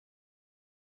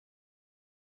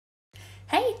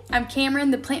Hey, I'm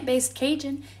Cameron, the plant-based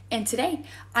Cajun, and today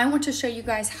I want to show you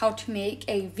guys how to make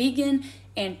a vegan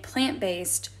and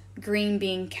plant-based green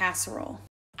bean casserole.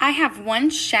 I have 1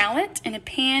 shallot in a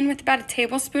pan with about a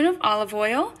tablespoon of olive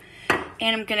oil,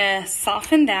 and I'm gonna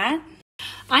soften that.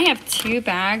 I have 2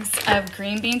 bags of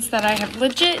green beans that I have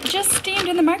legit just steamed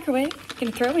in the microwave. I'm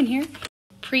gonna throw in here.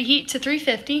 Preheat to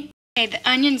 350. Okay, the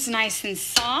onion's nice and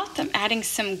soft. I'm adding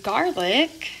some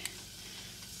garlic.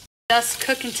 Just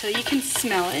cook until you can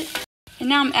smell it. And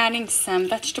now I'm adding some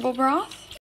vegetable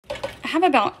broth. I have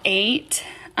about 8.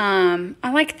 I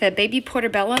like the baby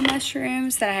portobello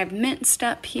mushrooms that I have minced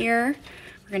up here.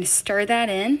 We're gonna stir that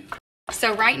in.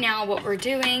 So right now what we're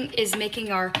doing is making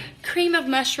our cream of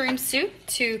mushroom soup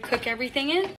to cook everything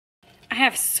in. I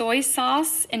have soy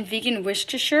sauce and vegan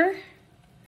Worcestershire.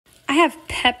 I have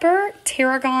pepper,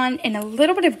 tarragon, and a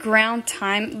little bit of ground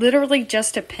thyme, literally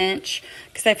just a pinch,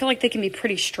 because I feel like they can be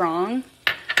pretty strong.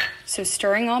 So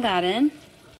stirring all that in.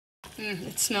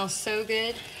 It smells so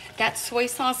good. That soy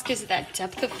sauce gives it that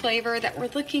depth of flavor that we're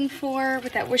looking for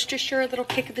with that Worcestershire, little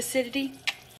kick of acidity.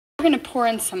 We're gonna pour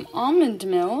in some almond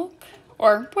milk,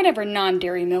 or whatever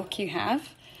non-dairy milk you have.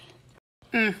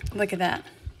 Look at that.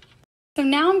 So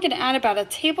now I'm gonna add about a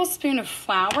tablespoon of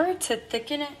flour to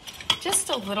thicken it just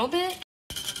a little bit.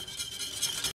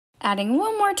 Adding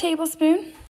 1 more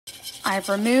tablespoon. I've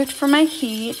removed from my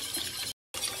heat.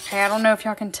 Okay, I don't know if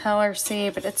y'all can tell or see,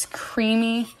 but it's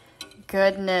creamy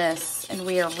goodness, and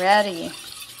we are ready.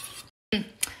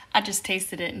 I just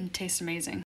tasted it and it tastes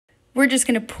amazing. We're just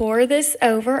gonna pour this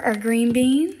over our green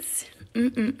beans.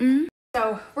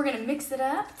 So we're gonna mix it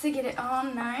up to get it all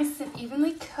nice and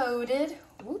evenly coated.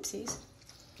 Whoopsies.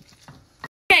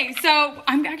 Okay, so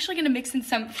I'm actually gonna mix in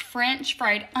some French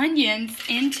fried onions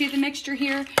into the mixture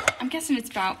here. I'm guessing it's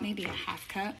about maybe a 1/2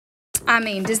 cup. I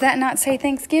mean, does that not say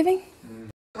Thanksgiving?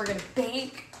 We're gonna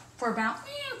bake for about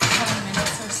 20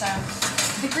 minutes or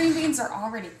so. The green beans are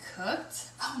already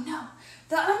cooked. Oh no,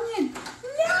 the onion,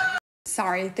 no!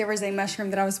 Sorry, there was a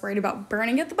mushroom that I was worried about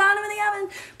burning at the bottom of the oven,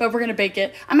 but we're gonna bake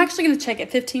it. I'm actually gonna check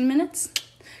it 15 minutes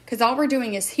because all we're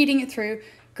doing is heating it through.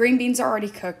 Green beans are already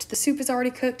cooked. The soup is already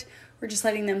cooked. We're just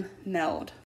letting them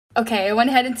meld. Okay, I went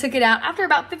ahead and took it out after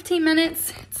about 15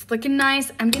 minutes. It's looking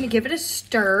nice. I'm gonna give it a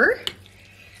stir.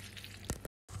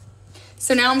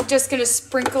 So now I'm just gonna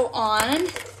sprinkle on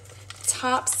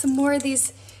top some more of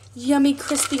these yummy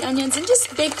crispy onions and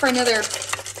just bake for another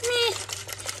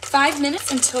 5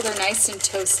 minutes until they're nice and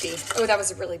toasty. Oh, that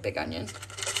was a really big onion.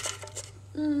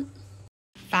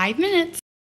 5 minutes.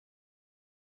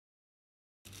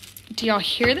 Do y'all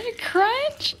hear that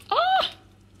crunch? Oh!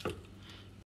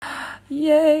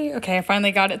 Yay. Okay, I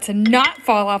finally got it to not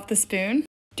fall off the spoon.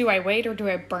 Do I wait or do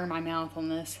I burn my mouth on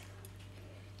this?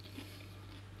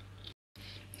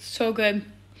 So good.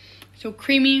 So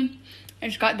creamy.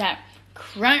 It's got that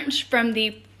crunch from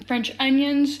the French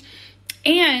onions.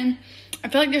 And I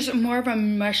feel like there's more of a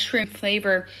mushroom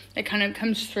flavor that kind of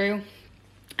comes through.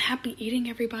 Happy eating,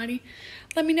 everybody.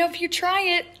 Let me know if you try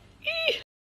it.